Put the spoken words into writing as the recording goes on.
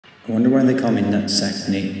I wonder why they call me Nutsack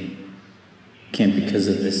Nate. Can't be because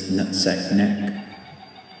of this nutsack neck.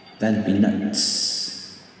 That'd be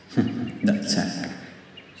nuts. Nutsack.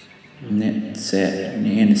 Nutsack.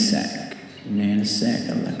 Banana sack. Banana sack.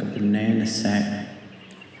 I like a banana sack.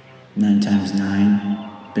 9 times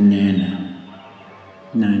 9. Banana.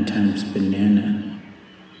 9 times banana.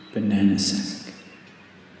 Banana sack.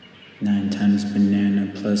 9 times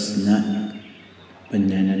banana plus nut.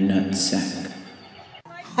 Banana nut sack.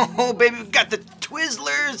 Oh, baby, we got the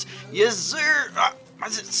Twizzlers. Yes, sir. Why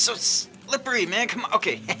is it so slippery, man? Come on.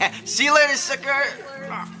 Okay. See you later, sucker.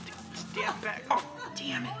 Oh, damn back. Oh,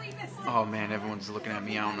 damn it. Oh, man, everyone's looking at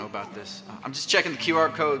me. I don't know about this. I'm just checking the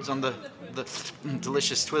QR codes on the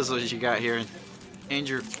delicious Twizzlers you got here. And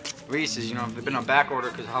Andrew Reese's, you know, they've been on back order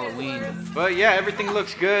because of Halloween. But, yeah, everything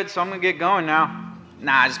looks good, so I'm going to get going now.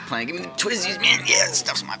 Nah, just playing. Give me the Twizzies, man. Yeah, that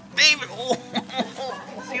stuff's my favorite. Oh.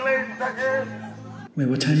 See you later, sucker. Wait,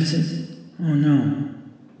 what time is it? Oh no.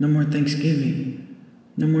 No more Thanksgiving.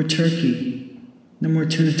 No more turkey. No more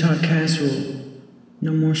tuna tot casserole.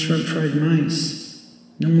 No more shrimp fried mice.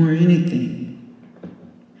 No more anything.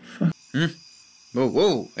 Fuck. Whoa,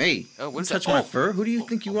 whoa, hey. What's touch that? my fur? Who do you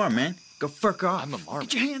think you are, man? Go fuck off. I'm a marmot.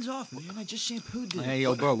 Get your hands off, man. I just shampooed this. Hey,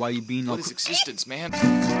 yo, bro, why you being all... What is existence, man?